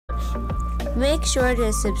Make sure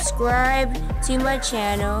to subscribe to my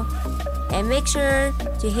channel and make sure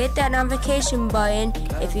to hit that notification button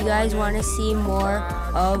if you guys want to see more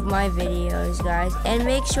of my videos, guys. And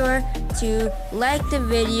make sure to like the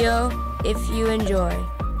video if you enjoy.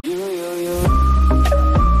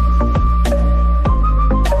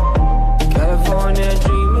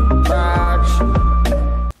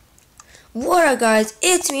 What up, guys?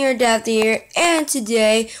 It's me, Reddapter here, and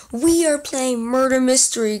today we are playing Murder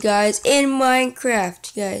Mystery, guys, in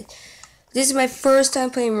Minecraft, guys. This is my first time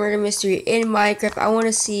playing Murder Mystery in Minecraft. I want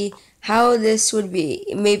to see how this would be.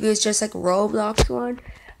 Maybe it's just like a Roblox one.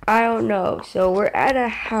 I don't know. So we're at a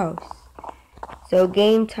house. So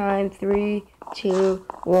game time, 3, 2,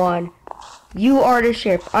 1. You are the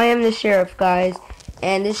sheriff. I am the sheriff, guys.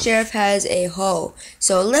 And the sheriff has a hoe.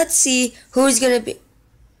 So let's see who's going to be.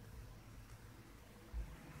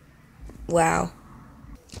 Wow.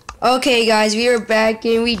 Okay, guys, we are back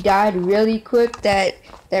and we died really quick. That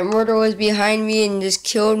murderer was behind me and just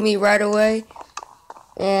killed me right away.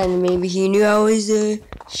 And maybe he knew I was the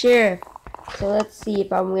sheriff. So let's see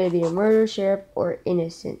if I'm going to be a murderer, sheriff, or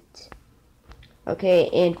innocent. Okay,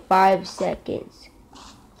 in 5 seconds.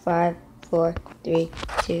 5, 4, 3,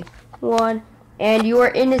 2, 1. And you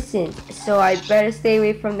are innocent. So I better stay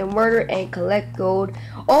away from the murder and collect gold.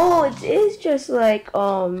 Oh, it is just like,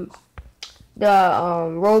 the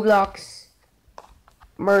Roblox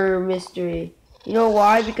Murder Mystery. You know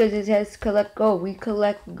why? Because it has collect gold. We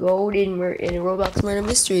collect gold in Roblox Murder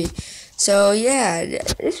Mystery. So yeah,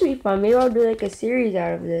 this will be fun. Maybe I'll do like a series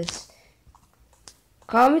out of this.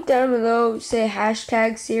 Comment down below, say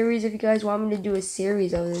hashtag series if you guys want me to do a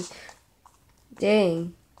series of this.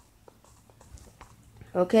 Dang.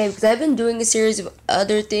 Okay, because I've been doing a series of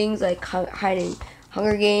other things like hiding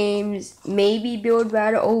Hunger Games, maybe build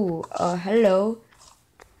battle. Oh, hello.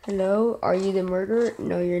 Hello, are you the murderer?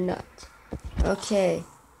 No, you're not. Okay.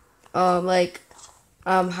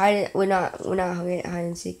 Hiding, we're not hide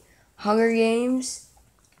and seek. Hunger Games.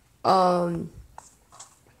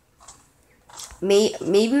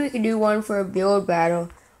 Maybe we could do one for a build battle.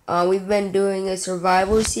 We've been doing a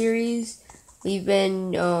survival series. We've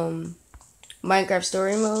been, Minecraft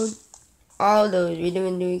story mode. All those, we've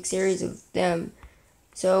been doing series of them.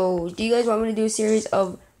 So, do you guys want me to do a series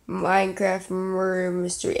of Minecraft Murder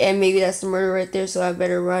Mystery? And maybe that's the murder right there, so I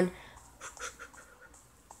better run.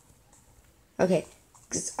 Okay,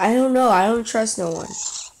 because I don't know. I don't trust no one.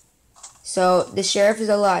 So, the sheriff is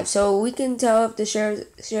alive. So, we can tell if the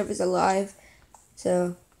sheriff is alive.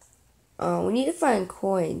 So, we need to find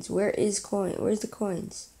coins. Where is coin? Where's the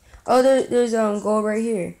coins? Oh, there's gold right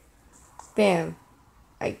here. Bam.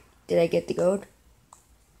 Did I get the gold?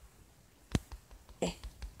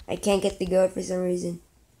 I can't get the gold for some reason.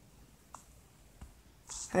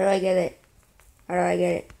 How do I get it? How do I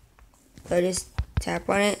get it? Do I just tap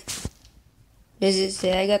on it? Does it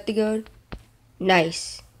say I got the gold?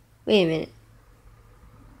 Nice. Wait a minute.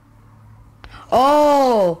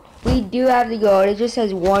 Oh! We do have the gold. It just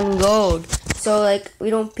has 1 gold. So, like, we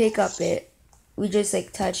don't pick up it. We just,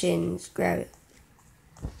 like, touch it and grab it.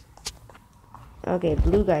 Okay,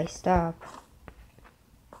 blue guy, stop.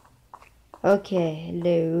 Okay,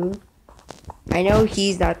 hello. I know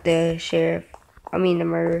he's not the sheriff. I mean the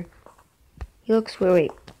murderer. He looks, wait.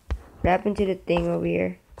 What happened to the thing over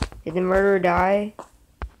here? Did the murderer die?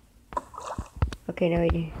 Okay, no he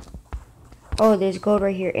didn't. Oh, there's gold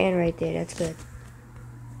right here and right there. That's good.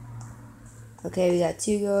 Okay, we got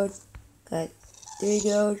 2 gold. Got 3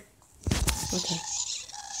 gold. Okay.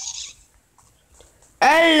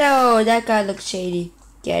 Hello! That guy looks shady.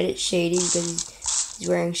 Get it? Shady because he's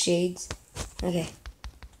wearing shades. Okay.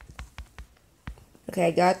 Okay,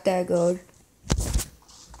 I got that gold.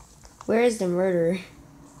 Where is the murderer?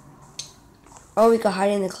 Oh, we can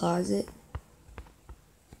hide in the closet.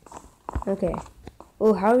 Okay.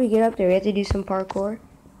 Oh, how do we get up there? We have to do some parkour.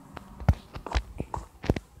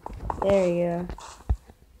 There we go.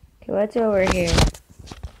 Okay, what's over here?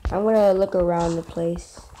 I'm gonna look around the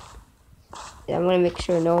place. I'm gonna make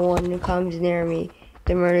sure no one comes near me.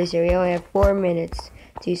 The murder's here. We only have 4 minutes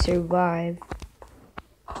to survive.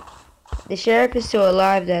 The sheriff is still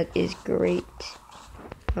alive. That is great.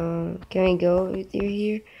 Can we go through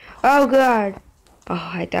here? Oh god!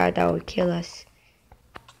 Oh, I thought that would kill us.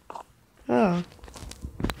 Oh.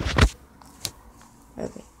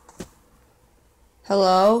 Okay.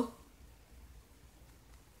 Hello?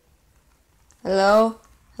 Hello?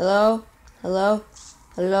 Hello? Hello?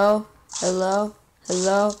 Hello? Hello?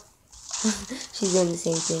 Hello? She's doing the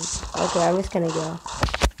same thing. Okay, I'm just gonna go.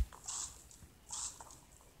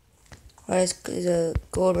 Oh, there's a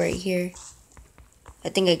gold right here. I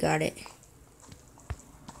think I got it.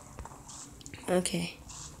 Okay.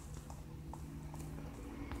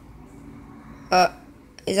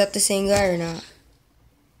 Is that the same guy or not?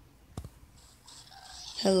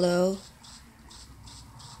 Hello?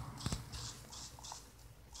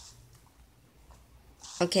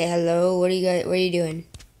 Okay, hello. What are you doing?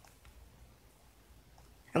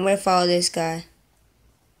 I'm gonna follow this guy.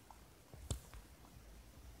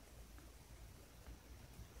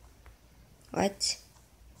 What?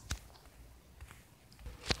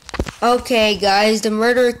 Okay, guys, the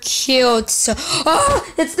murderer killed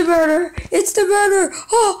Oh, it's the murderer! It's the murderer!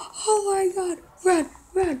 Oh my god! Run,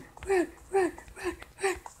 run, run, run, run,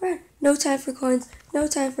 run, run! No time for coins. No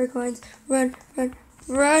time for coins. Run, run,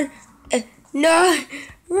 run! No!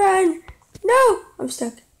 Run! No! I'm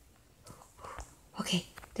stuck. Okay,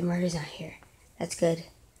 the murderer's not here. That's good.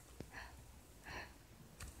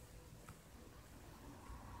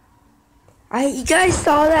 You guys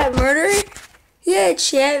saw that murder? He had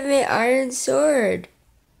enchantment iron sword.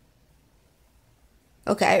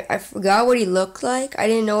 Okay, I forgot what he looked like. I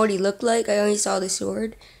didn't know what he looked like. I only saw the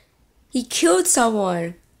sword. He killed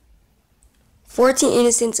someone. 14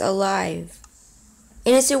 innocents alive.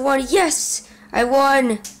 Innocent one. Yes! I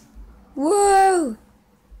won. Whoa!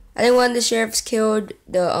 I think one of the sheriffs killed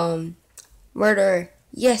the murderer.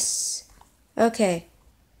 Yes. Okay.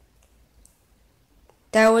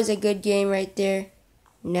 That was a good game right there.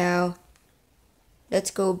 Now,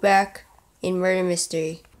 let's go back in murder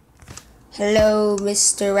mystery. Hello,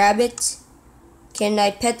 Mr. Rabbit. Can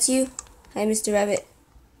I pet you? Hi, Mr. Rabbit.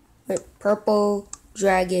 Purple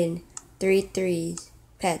dragon. 3 3s.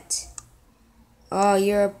 Pet. Oh,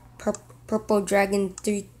 you're a purple dragon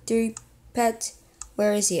 3 3 pet.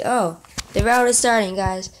 Where is he? Oh, the round is starting,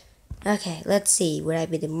 guys. Okay, let's see. Would I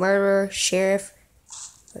be the murderer, sheriff,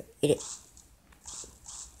 or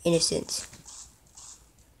innocent?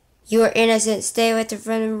 You are innocent. Stay with the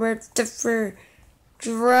front and murder.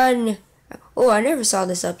 Run. Oh, I never saw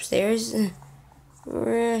this upstairs.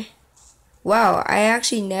 Wow, I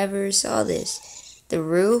actually never saw this. The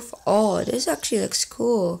roof. Oh, this actually looks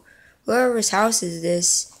cool. Whoever's house is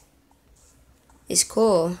this is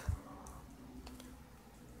cool.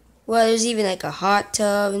 Well, there's even like a hot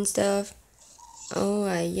tub and stuff. Oh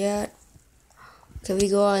my god. Can we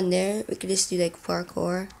go on there? We could just do like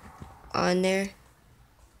parkour on there.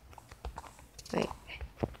 Wait.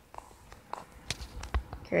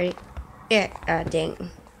 Ready? Yeah. Ah, dang.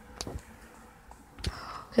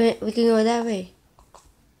 We can go that way.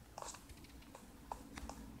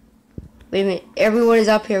 Wait a minute. Everyone is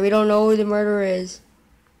up here. We don't know who the murderer is.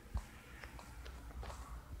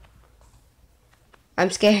 I'm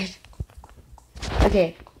scared.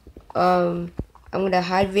 Okay. I'm gonna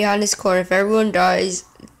hide behind this corner. If everyone dies,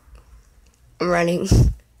 I'm running.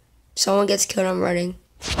 If someone gets killed, I'm running.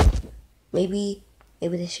 Maybe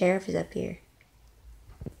the sheriff is up here.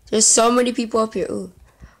 There's so many people up here. Ooh.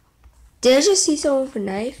 Did I just see someone with a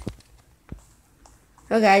knife?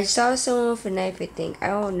 Okay, I saw someone with a knife, I think. I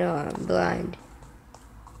don't know. I'm blind.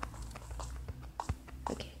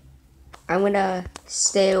 Okay. I'm gonna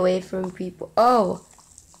stay away from people. Oh!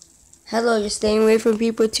 Hello, you're staying away from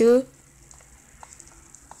people too?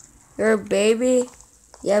 You're a baby?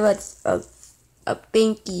 You have a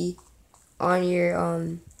pinky on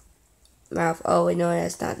your mouth. Oh wait, no,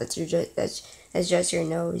 that's not. That's just your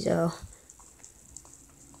nose. Oh.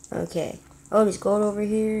 Okay. Oh, there's gold over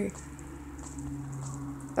here.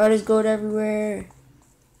 Oh, there's gold everywhere.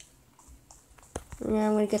 Yeah,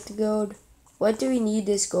 I'm gonna get the gold. What do we need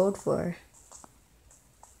this gold for?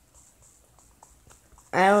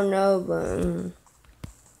 I don't know, but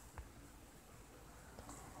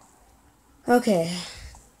okay.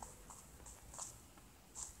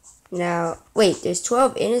 Now, wait, there's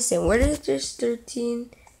 12 innocent. Where is there's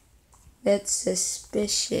 13? That's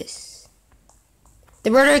suspicious. The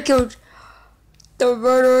murderer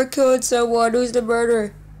killed someone. Who's the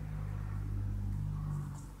murderer?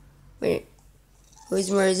 Wait, who's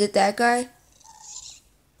the murderer? Is it that guy?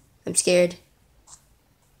 I'm scared.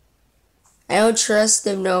 I don't trust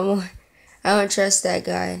him no more. I don't trust that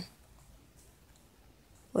guy.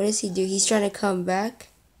 What does he do? He's trying to come back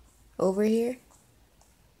over here.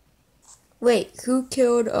 Wait, who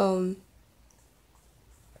killed, I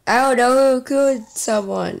don't know who killed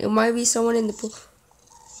someone. It might be someone in the pool.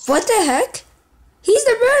 What the heck? He's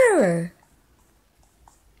the murderer.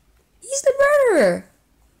 He's the murderer.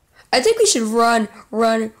 I think we should run.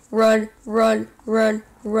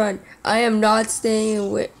 I am not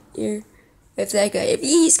staying with here. If that guy, if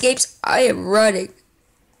he escapes, I am running.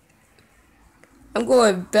 I'm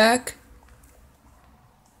going back.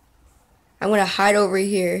 I'm gonna hide over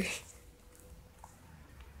here.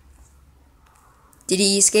 Did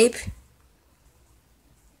he escape?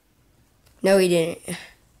 No, he didn't.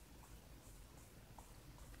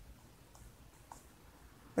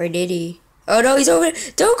 Or did he? Oh no, he's over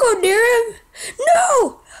there. Don't go near him.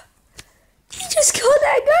 No! He just killed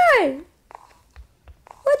that guy.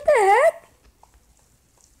 What the heck?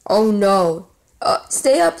 Oh no.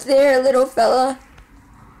 Stay up there, little fella.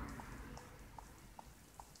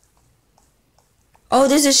 Oh,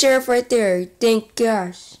 there's a sheriff right there. Thank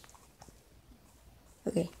gosh.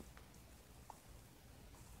 Okay.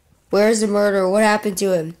 Where's the murderer? What happened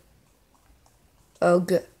to him? Oh,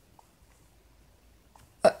 good.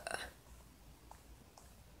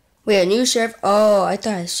 Wait, a new sheriff? Oh, I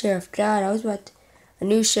thought a sheriff died. I was about to... A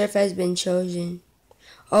new sheriff has been chosen.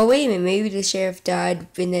 Oh, wait a minute. Maybe the sheriff died,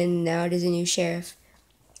 and then now there's a new sheriff.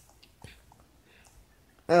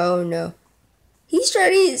 Oh, no. He's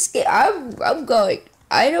trying to escape. I'm going.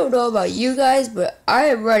 I don't know about you guys, but I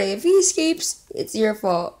am running. If he escapes, it's your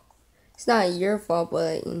fault. It's not your fault,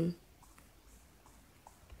 but...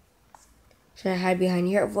 should I hide behind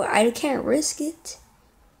here? Well, I can't risk it.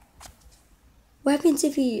 What happens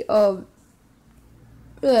if he,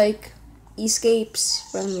 like,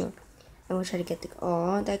 escapes from you? I'm gonna try to get the...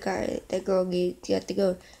 Oh, that girl got the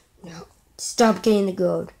gold. No. Stop getting the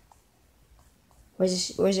gold. Where's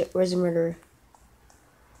the murderer?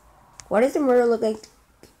 Why does the murderer look like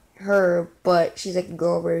her, but she's like a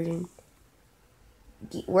girl version?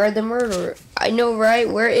 Where's the murderer? I know, right?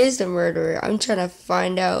 Where is the murderer? I'm trying to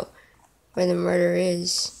find out where the murderer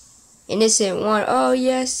is. Innocent one. Oh,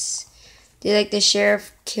 yes. Did like the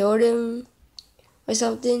sheriff killed him or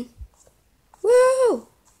something? Woo!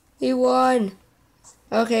 He won.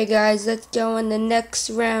 Okay, guys, let's go on the next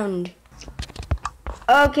round.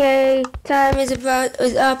 Okay, time is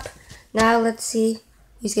up. Now let's see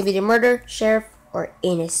who's gonna be the murderer, sheriff, or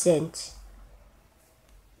innocent.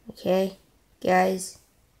 Okay, guys,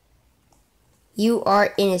 you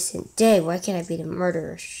are innocent. Dang, why can't I be the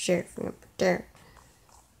murderer, sheriff, up there?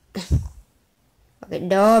 Okay,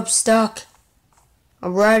 no, I'm stuck.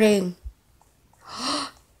 I'm running.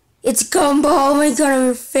 It's Gumball. Oh my god, I'm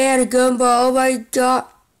a fan of Gumball. Oh my god.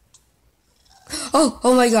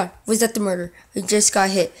 Oh my god. Was that the murder? I just got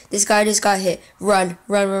hit. This guy just got hit. Run.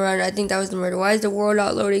 I think that was the murder. Why is the world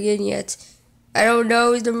not loading in yet? I don't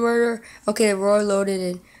know. Is the murder? Okay, the world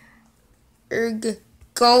loaded in.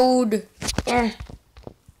 Gold. Yeah.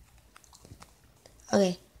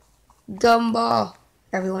 Okay. Gumball.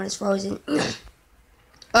 Everyone is frozen.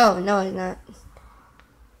 Oh, no, it's not.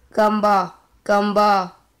 Gumball.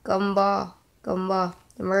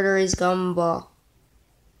 The murderer is Gumball.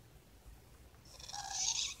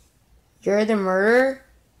 You're the murderer?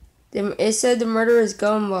 It said the murderer is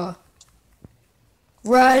Gumball.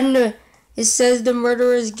 Run! It says the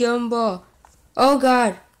murderer is Gumball. Oh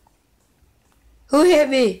god. Who hit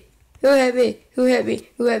me? Who hit me?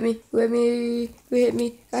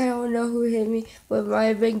 I don't know who hit me, but it might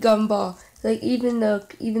have been Gumball. Like even the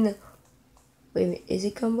wait a minute, is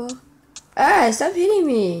it Gumball? Ah, stop hitting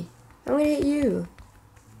me. I'm gonna hit you.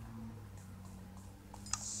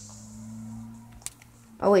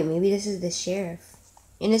 Oh wait, maybe this is the sheriff.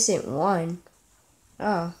 Innocent one.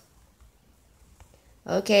 Oh.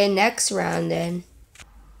 Okay, next round then.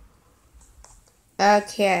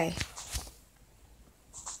 Okay.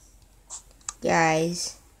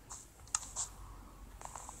 Guys.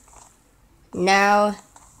 Now,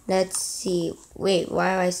 let's see. Wait, why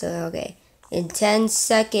am I still... Okay. In 10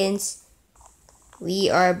 seconds, we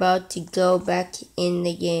are about to go back in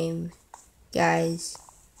the game, guys.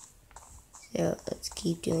 So, let's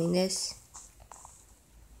keep doing this.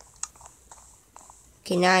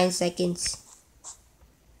 Okay, 9 seconds.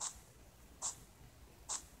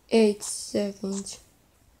 8 seconds.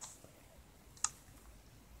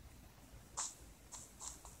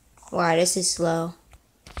 Wow, this is slow.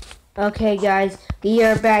 Okay, guys, we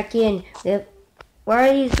are back in. Why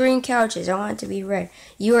are these green couches? I want it to be red.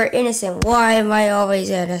 You are innocent. Why am I always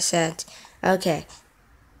innocent? Okay.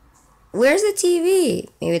 Where's the TV?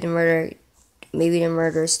 Maybe the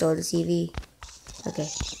murderer stole the TV. Okay.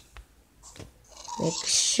 Make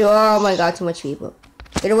sure. Oh my god, too much people.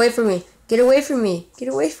 Get away from me. Get away from me. Get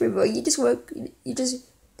away from me.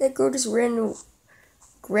 That girl just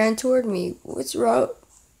ran toward me. What's wrong?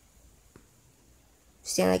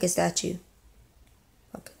 Stand like a statue.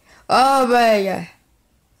 Okay. Oh my god.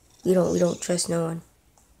 We don't trust no one.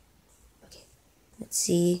 Okay. Let's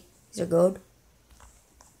see. Is there gold?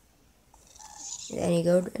 Is there any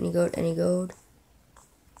gold? Any gold?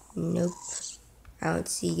 Nope. I don't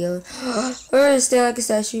see gold. Oh, stand like a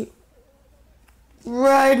statue.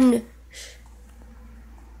 Run!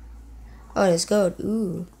 Oh, there's gold.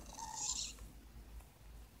 Ooh.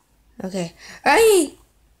 Okay. Hey!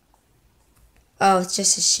 Oh, it's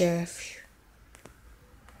just a sheriff.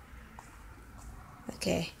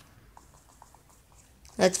 Okay.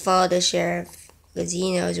 Let's follow the sheriff because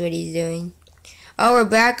he knows what he's doing. Oh, we're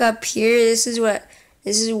back up here. This is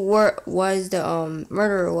where was the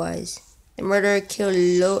murderer was. The murderer killed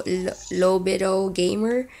Lobido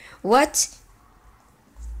Gamer. What?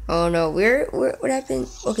 Oh no, where what happened?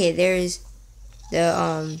 Okay, there's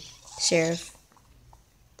the sheriff.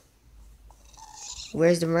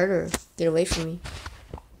 Where's the murderer? Get away from me.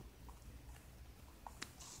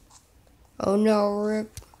 Oh no,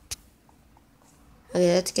 rip.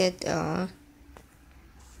 Okay, let's get how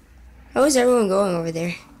is everyone going over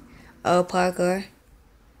there? Oh, parkour.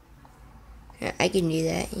 I can do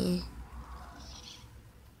that, yeah.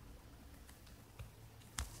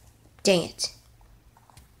 Dang it.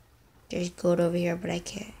 There's gold over here, but I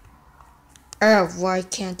can't. Oh, why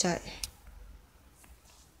can't I?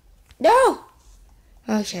 No!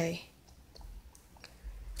 Okay.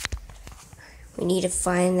 We need to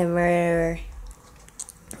find the murderer.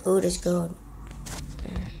 Oh, there's gold.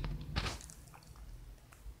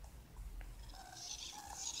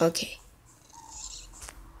 Okay.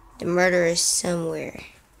 The murderer is somewhere.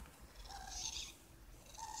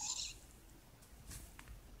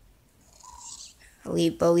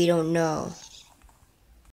 But we don't know.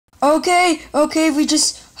 Okay, we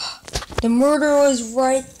just... The murderer was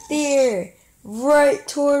right there. Right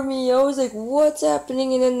toward me. I was like, what's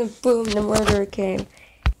happening? And then boom, the murderer came.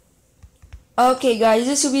 Okay, guys,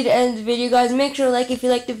 this will be the end of the video, guys. Make sure to like if you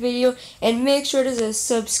like the video, and make sure to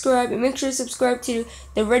subscribe, and make sure to subscribe to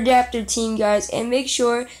the Reddapter team, guys, and make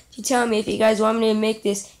sure to tell me if you guys want me to make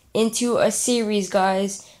this into a series,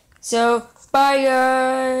 guys. So, bye,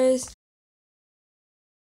 guys.